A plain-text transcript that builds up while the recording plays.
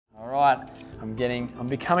right, I'm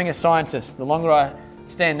becoming a scientist. The longer I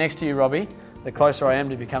stand next to you, Robbie, the closer I am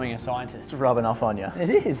to becoming a scientist. It's rubbing off on you. It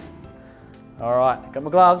is. All right, got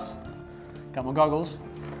my gloves, got my goggles.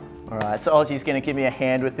 All right, so Ozzie's gonna give me a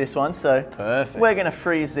hand with this one. So Perfect. We're gonna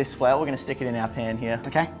freeze this flour. We're gonna stick it in our pan here.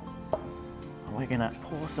 Okay. And we're gonna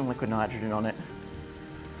pour some liquid nitrogen on it.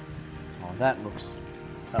 Oh, that looks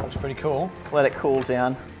pretty cool. Let it cool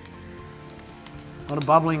down. A lot of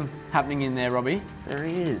bubbling happening in there, Robbie. There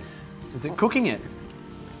he is. Is it cooking it?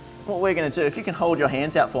 What we're gonna do, if you can hold your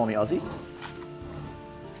hands out for me, Ozzie.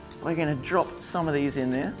 We're gonna drop some of these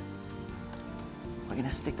in there. We're gonna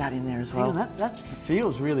stick that in there as well. Man, that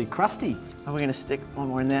feels really crusty. And we're gonna stick one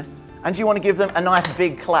more in there. And do you want to give them a nice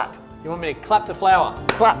big clap? You want me to clap the flour?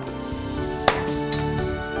 Clap.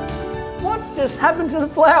 What just happened to the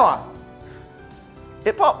flour?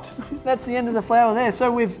 It popped. That's the end of the flour there. So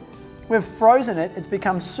we've frozen it, it's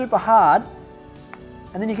become super hard,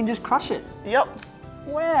 and then you can just crush it. Yep.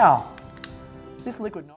 Wow. This liquid